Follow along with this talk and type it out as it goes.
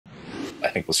I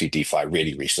think we'll see DeFi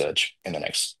really resurge in the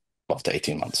next 12 to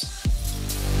 18 months.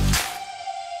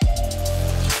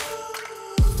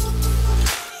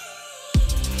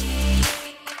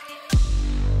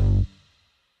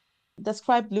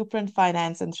 Describe Blueprint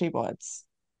Finance in 3 words.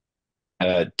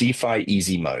 DeFi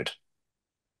easy mode.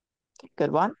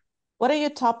 Good one. What are your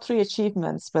top three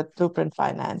achievements with Blueprint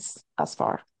Finance thus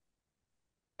far?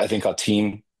 I think our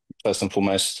team, first and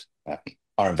foremost,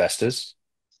 our investors,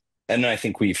 and I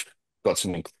think we've got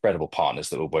some incredible partners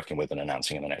that we're working with and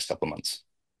announcing in the next couple of months.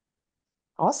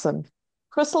 Awesome.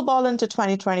 Crystal ball into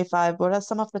 2025. What are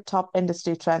some of the top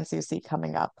industry trends you see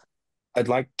coming up? I'd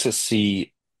like to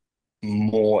see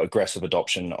more aggressive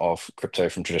adoption of crypto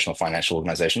from traditional financial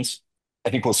organizations. I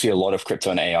think we'll see a lot of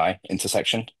crypto and AI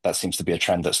intersection. That seems to be a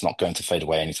trend that's not going to fade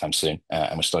away anytime soon.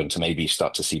 And we're starting to maybe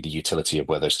start to see the utility of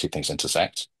where those two things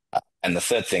intersect. And the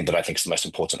third thing that I think is the most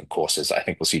important, of course, is I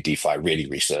think we'll see DeFi really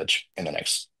resurge in the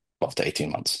next 12 to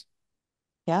 18 months.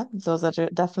 Yeah, those are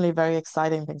definitely very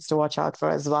exciting things to watch out for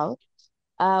as well.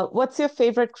 What's your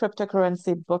favorite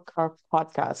cryptocurrency book or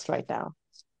podcast right now?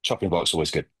 Chopping blocks, always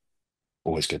good.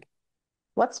 Always good.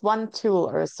 What's one tool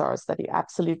or resource that you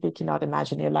absolutely cannot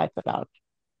imagine your life without?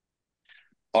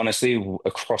 Honestly,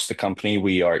 across the company,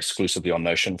 we are exclusively on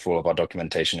Notion for all of our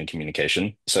documentation and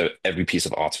communication. So every piece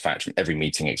of artifact from every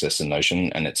meeting exists in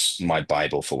Notion, and it's my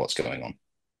Bible for what's going on.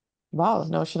 Wow,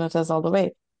 Notion it is all the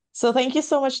way. So thank you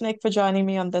so much, Nic, for joining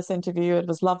me on this interview. It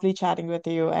was lovely chatting with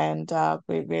you, and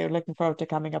we're looking forward to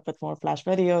coming up with more Flash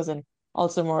videos and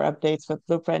also more updates with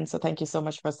Blueprint. So thank you so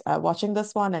much for watching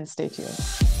this one, and stay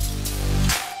tuned.